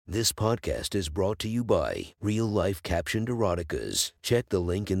This podcast is brought to you by Real Life Captioned Eroticas. Check the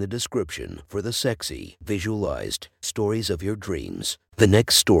link in the description for the sexy, visualized stories of your dreams. The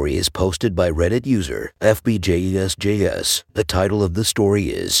next story is posted by Reddit user FBJESJS. The title of the story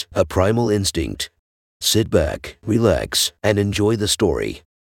is A Primal Instinct. Sit back, relax, and enjoy the story.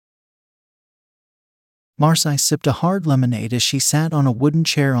 Marcy sipped a hard lemonade as she sat on a wooden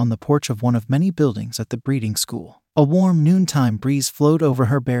chair on the porch of one of many buildings at the breeding school. A warm noontime breeze flowed over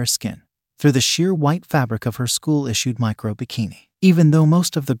her bare skin, through the sheer white fabric of her school-issued micro-bikini. Even though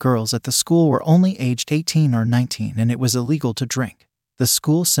most of the girls at the school were only aged 18 or 19 and it was illegal to drink, the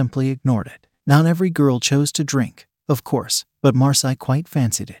school simply ignored it. Not every girl chose to drink, of course, but Marcy quite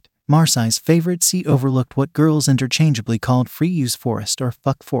fancied it. Marcy's favorite seat overlooked what girls interchangeably called free-use forest or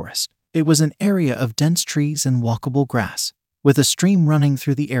fuck forest. It was an area of dense trees and walkable grass, with a stream running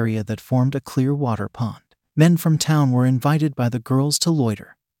through the area that formed a clear water pond. Men from town were invited by the girls to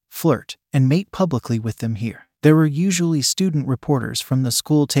loiter, flirt, and mate publicly with them here. There were usually student reporters from the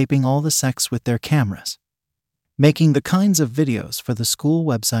school taping all the sex with their cameras, making the kinds of videos for the school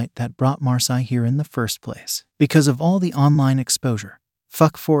website that brought Marcy here in the first place. Because of all the online exposure,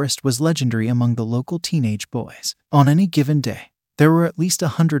 Fuck Forest was legendary among the local teenage boys. On any given day, there were at least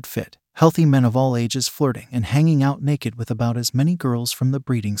 100 fit, healthy men of all ages flirting and hanging out naked with about as many girls from the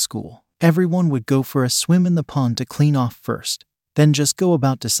breeding school. Everyone would go for a swim in the pond to clean off first, then just go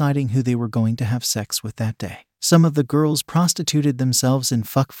about deciding who they were going to have sex with that day. Some of the girls prostituted themselves in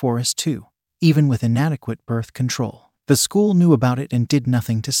Fuck Forest too, even with inadequate birth control. The school knew about it and did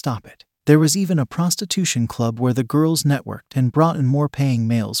nothing to stop it. There was even a prostitution club where the girls networked and brought in more paying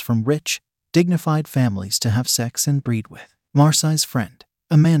males from rich, dignified families to have sex and breed with. Marcy's friend,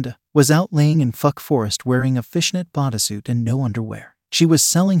 Amanda, was out laying in Fuck Forest wearing a fishnet bodysuit and no underwear. She was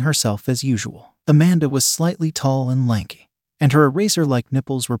selling herself as usual. Amanda was slightly tall and lanky, and her eraser-like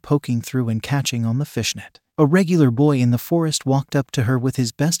nipples were poking through and catching on the fishnet. A regular boy in the forest walked up to her with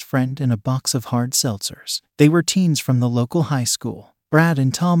his best friend and a box of hard seltzers. They were teens from the local high school. Brad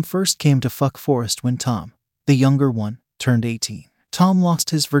and Tom first came to Fuck Forest when Tom, the younger one, turned 18. Tom lost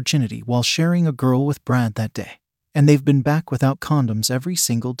his virginity while sharing a girl with Brad that day, and they've been back without condoms every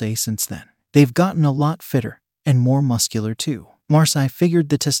single day since then. They've gotten a lot fitter and more muscular too. Marcy figured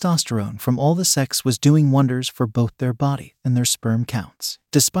the testosterone from all the sex was doing wonders for both their body and their sperm counts.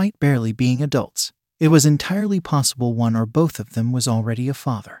 Despite barely being adults, it was entirely possible one or both of them was already a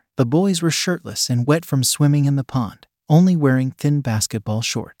father. The boys were shirtless and wet from swimming in the pond, only wearing thin basketball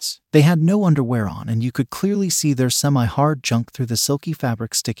shorts. They had no underwear on and you could clearly see their semi-hard junk through the silky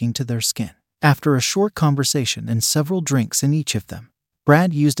fabric sticking to their skin. After a short conversation and several drinks in each of them,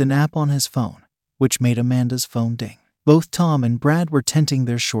 Brad used an app on his phone, which made Amanda's phone ding. Both Tom and Brad were tenting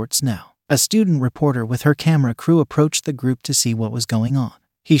their shorts now. A student reporter with her camera crew approached the group to see what was going on.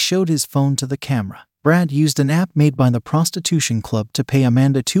 He showed his phone to the camera. Brad used an app made by the prostitution club to pay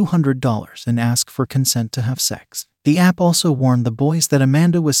Amanda $200 and ask for consent to have sex. The app also warned the boys that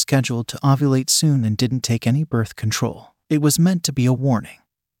Amanda was scheduled to ovulate soon and didn't take any birth control. It was meant to be a warning,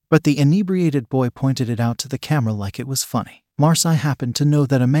 but the inebriated boy pointed it out to the camera like it was funny. Marcy happened to know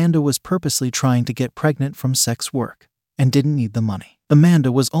that Amanda was purposely trying to get pregnant from sex work and didn't need the money.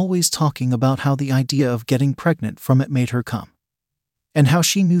 Amanda was always talking about how the idea of getting pregnant from it made her come, and how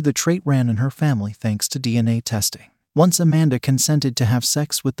she knew the trait ran in her family thanks to DNA testing. Once Amanda consented to have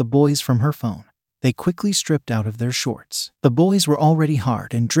sex with the boys from her phone, they quickly stripped out of their shorts. The boys were already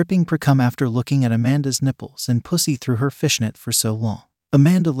hard and dripping precum after looking at Amanda's nipples and pussy through her fishnet for so long.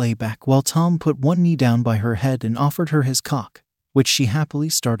 Amanda lay back while Tom put one knee down by her head and offered her his cock, which she happily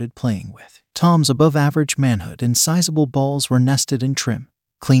started playing with. Tom's above-average manhood and sizable balls were nested in trim,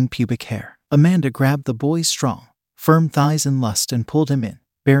 clean pubic hair. Amanda grabbed the boy's strong, firm thighs in lust and pulled him in,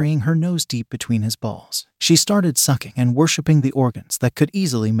 burying her nose deep between his balls. She started sucking and worshipping the organs that could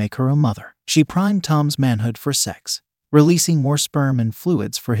easily make her a mother. She primed Tom's manhood for sex, releasing more sperm and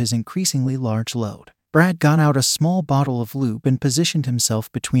fluids for his increasingly large load. Brad got out a small bottle of lube and positioned himself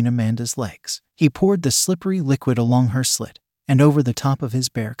between Amanda's legs. He poured the slippery liquid along her slit and over the top of his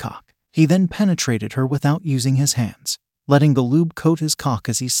bare cock. He then penetrated her without using his hands, letting the lube coat his cock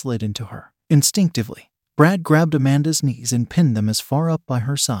as he slid into her. Instinctively, Brad grabbed Amanda's knees and pinned them as far up by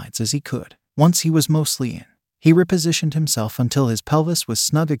her sides as he could. Once he was mostly in, he repositioned himself until his pelvis was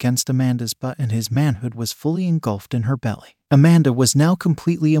snug against Amanda's butt and his manhood was fully engulfed in her belly. Amanda was now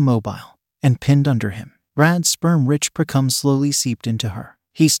completely immobile and pinned under him. Brad's sperm-rich precum slowly seeped into her.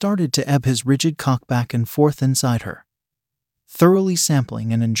 He started to ebb his rigid cock back and forth inside her, thoroughly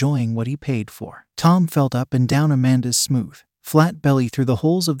sampling and enjoying what he paid for. Tom felt up and down Amanda's smooth, flat belly through the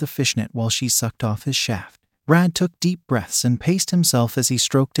holes of the fishnet while she sucked off his shaft. Brad took deep breaths and paced himself as he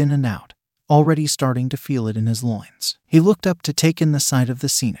stroked in and out, already starting to feel it in his loins. He looked up to take in the sight of the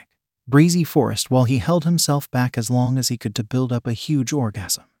scenic, breezy forest while he held himself back as long as he could to build up a huge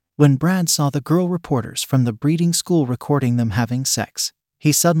orgasm. When Brad saw the girl reporters from the breeding school recording them having sex,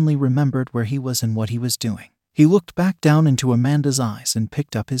 he suddenly remembered where he was and what he was doing. He looked back down into Amanda's eyes and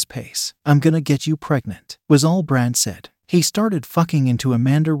picked up his pace. "I'm gonna get you pregnant," was all Brad said. He started fucking into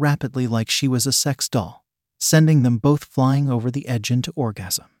Amanda rapidly like she was a sex doll, sending them both flying over the edge into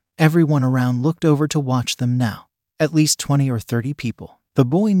orgasm. Everyone around looked over to watch them now, at least 20 or 30 people. The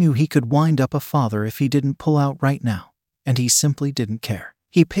boy knew he could wind up a father if he didn't pull out right now, and he simply didn't care.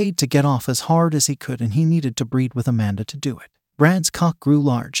 He paid to get off as hard as he could, and he needed to breed with Amanda to do it. Brad's cock grew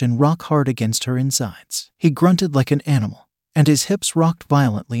large and rock hard against her insides. He grunted like an animal, and his hips rocked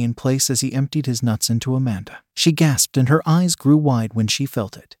violently in place as he emptied his nuts into Amanda. She gasped and her eyes grew wide when she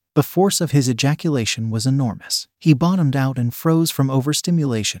felt it. The force of his ejaculation was enormous. He bottomed out and froze from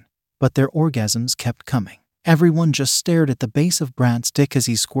overstimulation, but their orgasms kept coming. Everyone just stared at the base of Brad's dick as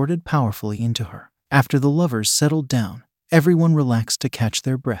he squirted powerfully into her. After the lovers settled down, everyone relaxed to catch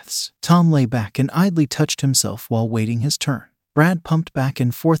their breaths. Tom lay back and idly touched himself while waiting his turn. Brad pumped back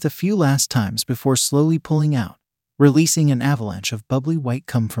and forth a few last times before slowly pulling out, releasing an avalanche of bubbly white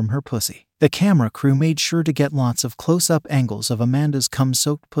cum from her pussy. The camera crew made sure to get lots of close-up angles of Amanda's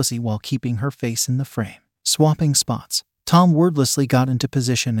cum-soaked pussy while keeping her face in the frame. Swapping spots, Tom wordlessly got into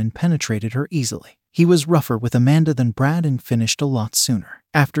position and penetrated her easily. He was rougher with Amanda than Brad and finished a lot sooner.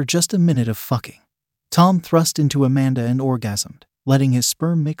 After just a minute of fucking, Tom thrust into Amanda and orgasmed, letting his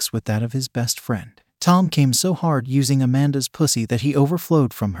sperm mix with that of his best friend. Tom came so hard using Amanda's pussy that he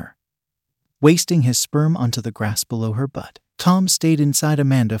overflowed from her, wasting his sperm onto the grass below her butt. Tom stayed inside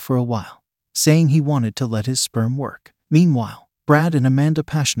Amanda for a while, saying he wanted to let his sperm work. Meanwhile, Brad and Amanda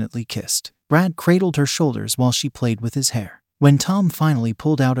passionately kissed. Brad cradled her shoulders while she played with his hair. When Tom finally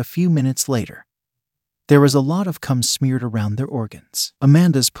pulled out a few minutes later, there was a lot of cum smeared around their organs.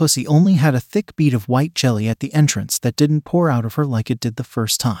 Amanda's pussy only had a thick bead of white jelly at the entrance that didn't pour out of her like it did the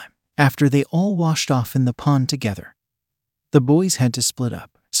first time. After they all washed off in the pond together, the boys had to split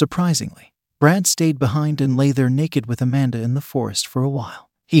up. Surprisingly, Brad stayed behind and lay there naked with Amanda in the forest for a while.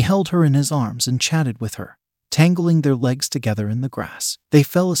 He held her in his arms and chatted with her, tangling their legs together in the grass. They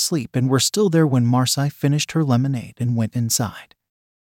fell asleep and were still there when Marcy finished her lemonade and went inside.